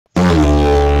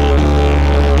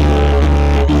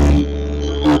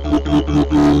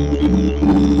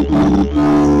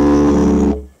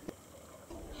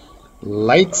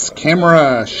Lights,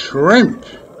 camera, shrimp.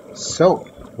 So,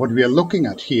 what we are looking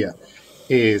at here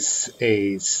is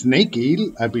a snake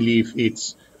eel. I believe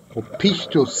it's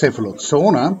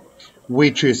Ophichthus,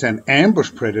 which is an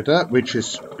ambush predator, which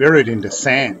is buried in the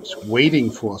sand,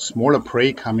 waiting for smaller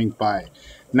prey coming by.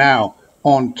 Now,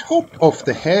 on top of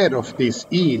the head of this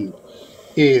eel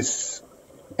is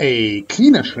a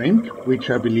cleaner shrimp, which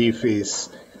I believe is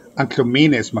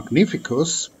Ancylomenes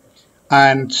magnificus.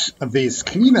 And this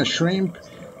cleaner shrimp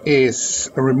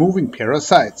is removing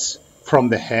parasites from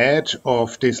the head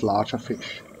of this larger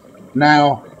fish.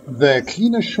 Now, the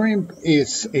cleaner shrimp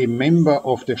is a member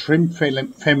of the shrimp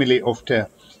family of the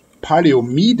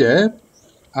Paleomyidae.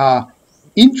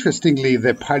 Interestingly,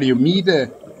 the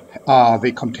Paleomyidae,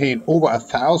 they contain over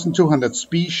 1,200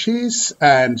 species,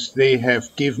 and they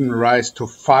have given rise to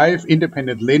 5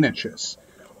 independent lineages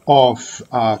of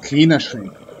cleaner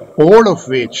shrimp, all of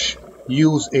which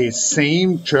use a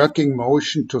same jerking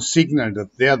motion to signal that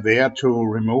they're there to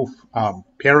remove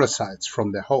parasites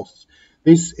from their host.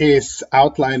 This is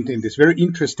outlined in this very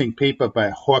interesting paper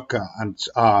by Horka and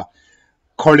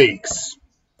colleagues.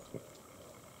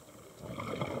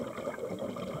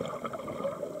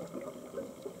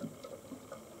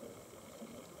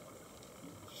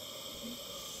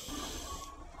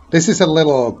 This is a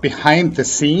little behind the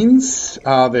scenes.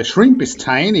 The shrimp is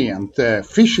tiny and the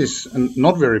fish is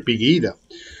not very big either.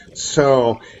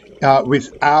 So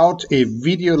without a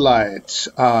video light,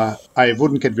 I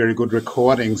wouldn't get very good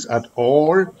recordings at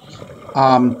all,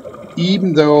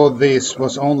 even though this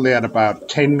was only at about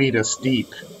 10 meters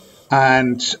deep.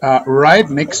 And right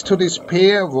next to this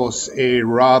pair was a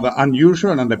rather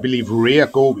unusual and I believe rare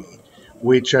goby,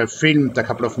 which I filmed a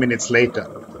couple of minutes later.